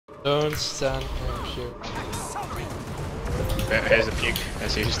Don't stand here. Here's a puke.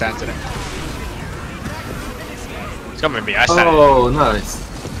 Let's see who stands in it. It's coming with me. I stand in it. Oh, nice.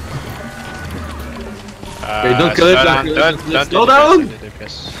 Okay, don't kill it. Don't Slow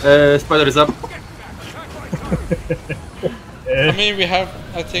down. Spider is up. I mean, we have,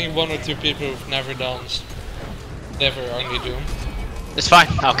 I think, 1 or 2 people who've never done only Doom. It's fine.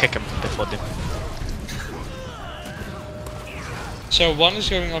 I'll kick him before Doom. So 1 is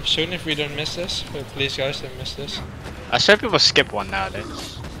going up soon if we don't miss this, but please guys don't miss this. I swear people skip 1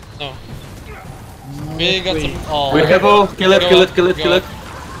 nowadays. No. We got them all. We have all. Kill it, kill it, kill it, kill it.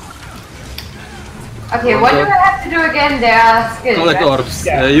 Okay, what do I have to do again? There are skills. Collect right? orbs.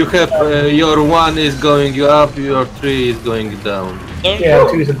 You have your 1 is going up, your 3 is going down. Don't,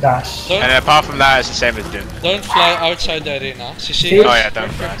 2 is a dash. don't, And apart from that, it's the same as Doom. don't fly outside the arena. CC. Oh yeah, don't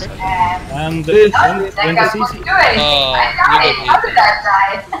fly outside. And This- I don't think I could do anything. Oh, I died. you How don't did I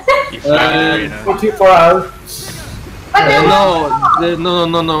die? You fly, you know. 24 hours. But there was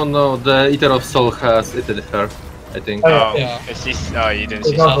no, the Eater of Soul has eaten her, I think. Oh, Yeah. it's this. Oh, you didn't see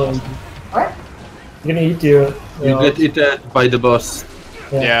It's not something. going to. What? You're gonna eat you. You get eaten by the boss.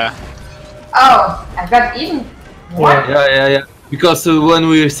 Yeah. Oh, I got eaten. What? Yeah. Because when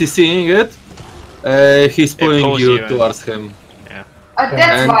we're CCing it, he's pulling pulls you you in. towards him. Oh,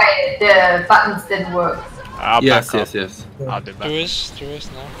 that's And- why the buttons didn't work. I'll Yes, back up. yes. I'll do back. Two is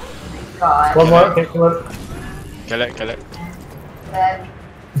now. God. One more. Okay, come on. Kill it. That-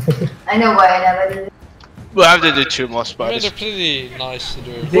 I know why I never did it. We'll have to do 2 more I mean, spiders. they're pretty nice to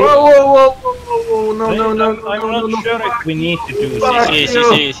do. Whoa, no, I'm not sure if we need to do Fuck this.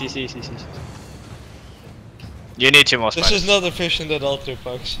 See. You need 2 more This spiders. is not efficient at all, 2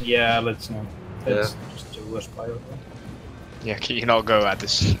 pucks. Yeah, let's not. Yeah. Let's just do a spiral. Yeah, can you not go at the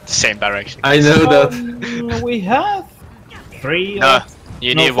same direction? I know that. We have 3. No,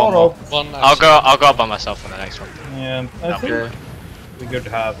 you need 1 more. One I'll go up by myself on the next one. Yeah, I think Okay. we could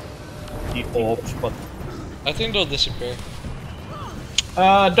have the orbs, but I think they'll disappear.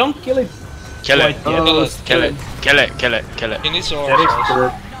 don't kill it. Kill it. Quite yet. Oh, Kill it. He needs There orbs. is-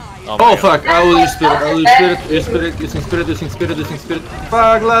 guys. Oh, my Oh God. fuck, I will use spirit, using spirit.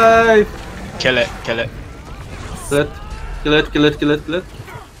 Fuck life! Kill it. Kill it.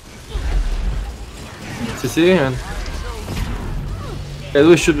 CC and... Okay,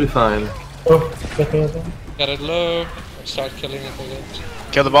 we should be fine. Oh, okay. Get it low. Start killing it again.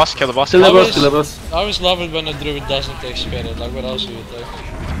 Kill the boss. Kill the boss. I always love it when a druid doesn't take spirit. Like, what else do you take?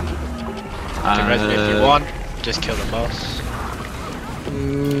 Can rescue if you want. Just kill the boss.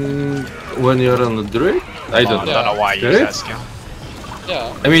 When you're on the druid? I I don't know. don't know why I use Spirit? that skill.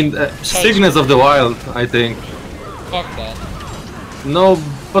 Yeah, I mean, Sickness of the Wild, I think. fuck that. No,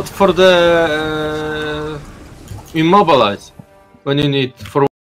 but for the immobilize. When you need for